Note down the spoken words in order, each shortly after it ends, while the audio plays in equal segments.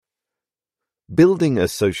Building a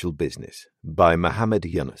Social Business by Mohammed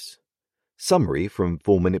Yunus. Summary from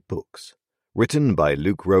 4-Minute Books. Written by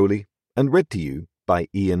Luke Rowley and read to you by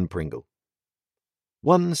Ian Pringle.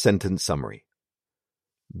 1-sentence summary.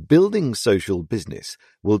 Building social business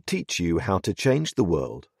will teach you how to change the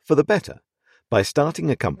world for the better by starting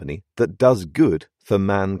a company that does good for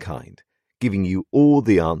mankind, giving you all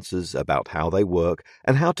the answers about how they work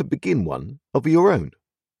and how to begin one of your own.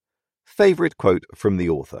 Favorite quote from the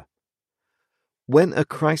author. When a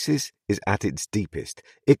crisis is at its deepest,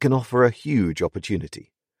 it can offer a huge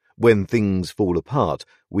opportunity. When things fall apart,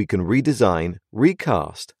 we can redesign,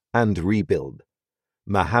 recast, and rebuild.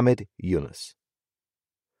 Mohammed Yunus.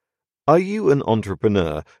 Are you an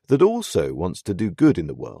entrepreneur that also wants to do good in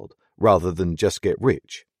the world, rather than just get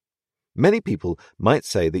rich? Many people might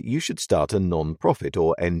say that you should start a non-profit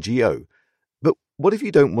or NGO. But what if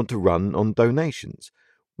you don't want to run on donations?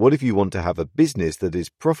 What if you want to have a business that is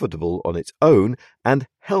profitable on its own and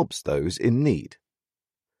helps those in need?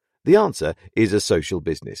 The answer is a social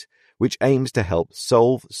business, which aims to help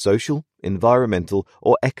solve social, environmental,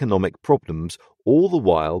 or economic problems, all the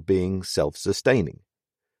while being self-sustaining.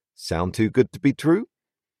 Sound too good to be true?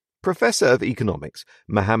 Professor of Economics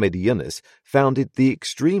Mohammed Yunus founded the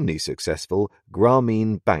extremely successful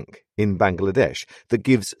Grameen Bank in Bangladesh that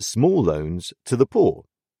gives small loans to the poor.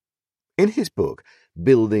 In his book,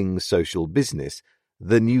 Building Social Business,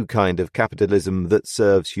 The New Kind of Capitalism That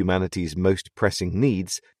Serves Humanity's Most Pressing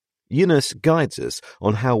Needs, Yunus guides us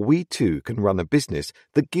on how we too can run a business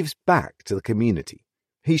that gives back to the community.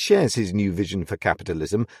 He shares his new vision for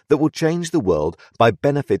capitalism that will change the world by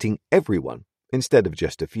benefiting everyone instead of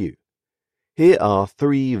just a few. Here are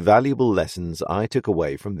 3 valuable lessons I took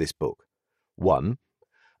away from this book. 1.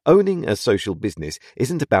 Owning a social business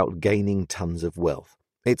isn't about gaining tons of wealth.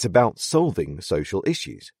 It's about solving social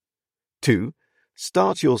issues. 2.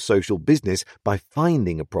 Start your social business by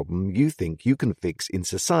finding a problem you think you can fix in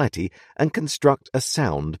society and construct a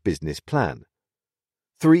sound business plan.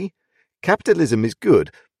 3. Capitalism is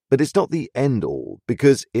good, but it's not the end-all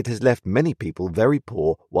because it has left many people very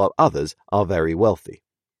poor while others are very wealthy.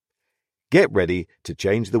 Get ready to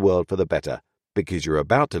change the world for the better because you're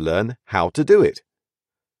about to learn how to do it.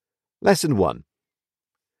 Lesson 1.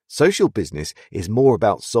 Social business is more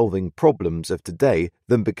about solving problems of today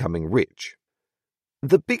than becoming rich.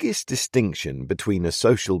 The biggest distinction between a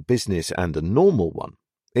social business and a normal one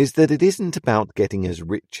is that it isn't about getting as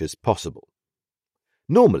rich as possible.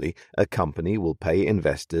 Normally, a company will pay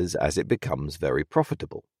investors as it becomes very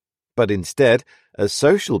profitable. But instead, a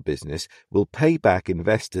social business will pay back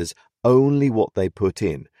investors only what they put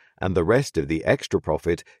in, and the rest of the extra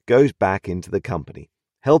profit goes back into the company,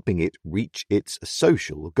 helping it reach its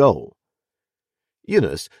social goal.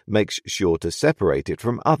 Yunus makes sure to separate it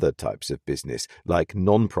from other types of business, like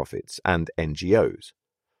non-profits and NGOs.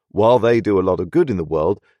 While they do a lot of good in the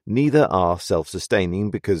world, neither are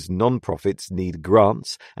self-sustaining because non-profits need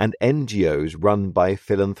grants and NGOs run by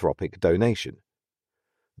philanthropic donation.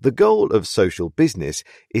 The goal of social business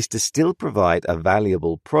is to still provide a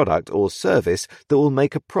valuable product or service that will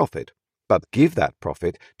make a profit, but give that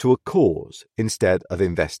profit to a cause instead of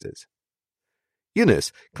investors.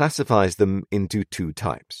 Yunus classifies them into 2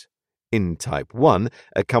 types. In Type 1,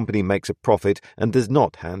 a company makes a profit and does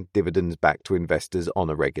not hand dividends back to investors on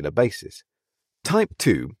a regular basis. Type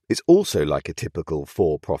 2 is also like a typical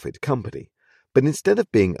for-profit company, but instead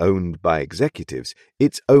of being owned by executives,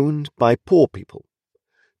 it's owned by poor people.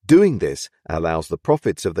 Doing this allows the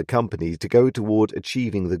profits of the company to go toward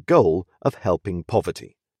achieving the goal of helping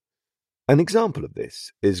poverty. An example of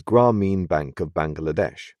this is Grameen Bank of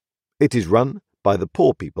Bangladesh. It is run by the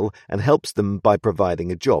poor people and helps them by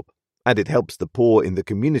providing a job, and it helps the poor in the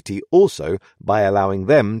community also by allowing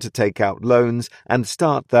them to take out loans and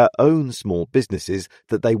start their own small businesses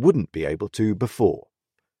that they wouldn't be able to before.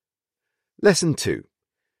 Lesson 2.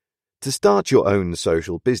 To start your own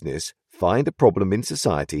social business, find a problem in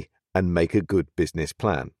society and make a good business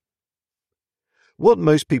plan. What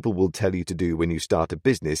most people will tell you to do when you start a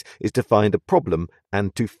business is to find a problem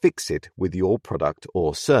and to fix it with your product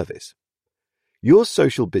or service. Your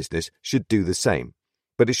social business should do the same,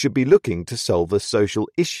 but it should be looking to solve a social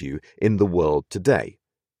issue in the world today.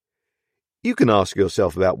 You can ask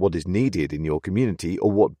yourself about what is needed in your community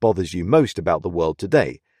or what bothers you most about the world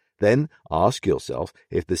today. Then ask yourself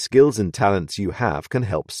if the skills and talents you have can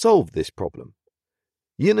help solve this problem.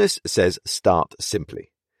 Yunus says start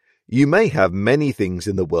simply. You may have many things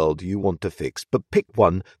in the world you want to fix, but pick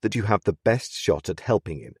one that you have the best shot at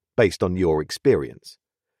helping in, based on your experience.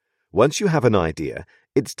 Once you have an idea,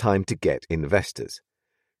 it's time to get investors.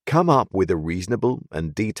 Come up with a reasonable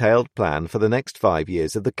and detailed plan for the next 5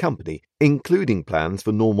 years of the company, including plans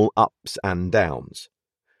for normal ups and downs.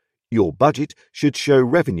 Your budget should show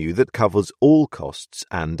revenue that covers all costs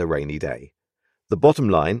and a rainy day. The bottom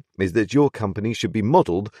line is that your company should be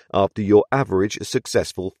modelled after your average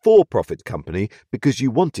successful for-profit company because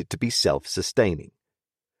you want it to be self-sustaining.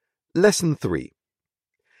 Lesson 3.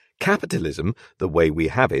 Capitalism, the way we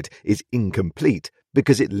have it, is incomplete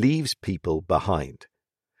because it leaves people behind.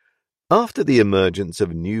 After the emergence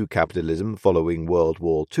of new capitalism following World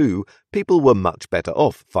War II, people were much better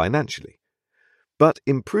off financially. But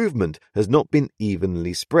improvement has not been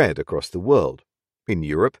evenly spread across the world. In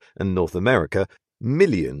Europe and North America,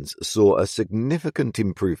 millions saw a significant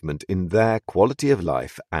improvement in their quality of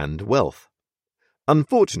life and wealth.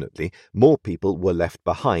 Unfortunately, more people were left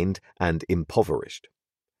behind and impoverished.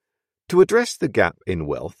 To address the gap in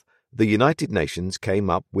wealth, the United Nations came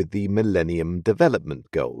up with the Millennium Development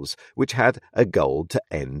Goals, which had a goal to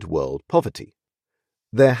end world poverty.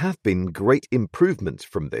 There have been great improvements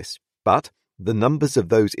from this, but the numbers of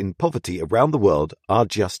those in poverty around the world are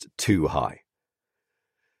just too high.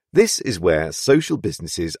 This is where social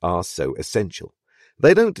businesses are so essential.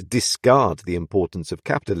 They don't discard the importance of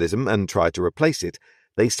capitalism and try to replace it.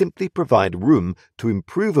 They simply provide room to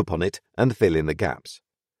improve upon it and fill in the gaps.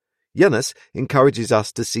 Yunus encourages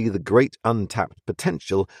us to see the great untapped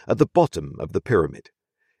potential at the bottom of the pyramid.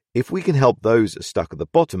 If we can help those stuck at the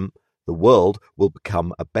bottom, the world will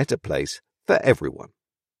become a better place for everyone.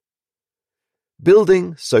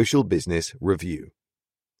 Building Social Business Review.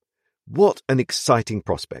 What an exciting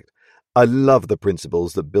prospect. I love the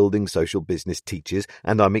principles that Building Social Business teaches,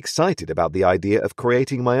 and I'm excited about the idea of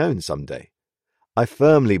creating my own someday. I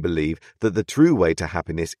firmly believe that the true way to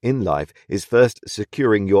happiness in life is first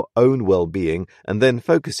securing your own well-being and then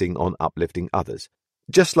focusing on uplifting others,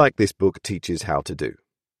 just like this book teaches how to do.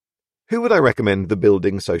 Who would I recommend the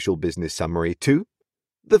Building Social Business Summary to?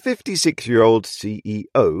 The 56-year-old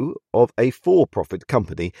CEO of a for-profit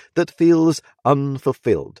company that feels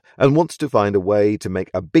unfulfilled and wants to find a way to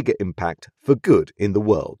make a bigger impact for good in the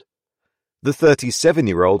world. The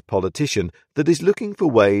 37-year-old politician that is looking for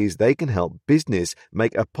ways they can help business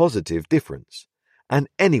make a positive difference. And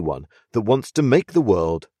anyone that wants to make the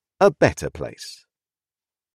world a better place.